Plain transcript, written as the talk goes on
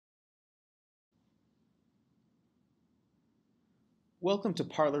Welcome to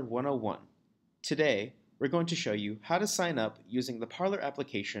Parler 101. Today, we're going to show you how to sign up using the Parler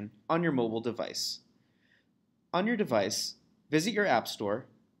application on your mobile device. On your device, visit your App Store,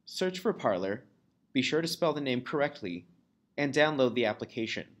 search for Parler, be sure to spell the name correctly, and download the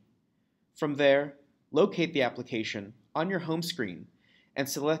application. From there, locate the application on your home screen and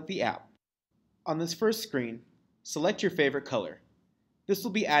select the app. On this first screen, select your favorite color. This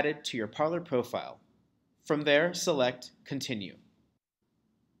will be added to your Parler profile. From there, select Continue.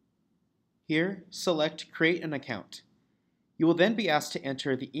 Here, select Create an Account. You will then be asked to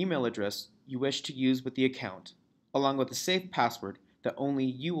enter the email address you wish to use with the account, along with a safe password that only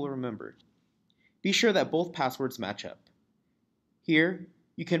you will remember. Be sure that both passwords match up. Here,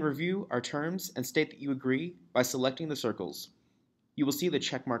 you can review our terms and state that you agree by selecting the circles. You will see the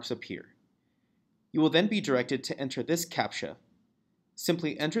check marks appear. You will then be directed to enter this CAPTCHA.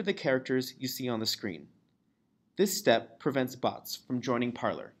 Simply enter the characters you see on the screen. This step prevents bots from joining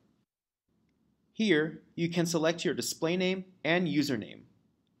Parler. Here, you can select your display name and username.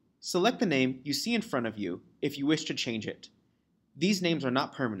 Select the name you see in front of you if you wish to change it. These names are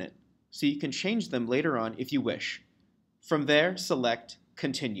not permanent, so you can change them later on if you wish. From there, select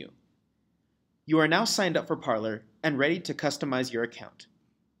Continue. You are now signed up for Parler and ready to customize your account.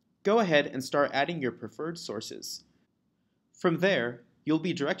 Go ahead and start adding your preferred sources. From there, you'll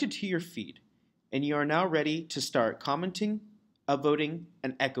be directed to your feed, and you are now ready to start commenting, upvoting,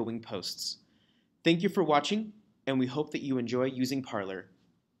 and echoing posts. Thank you for watching, and we hope that you enjoy using Parler.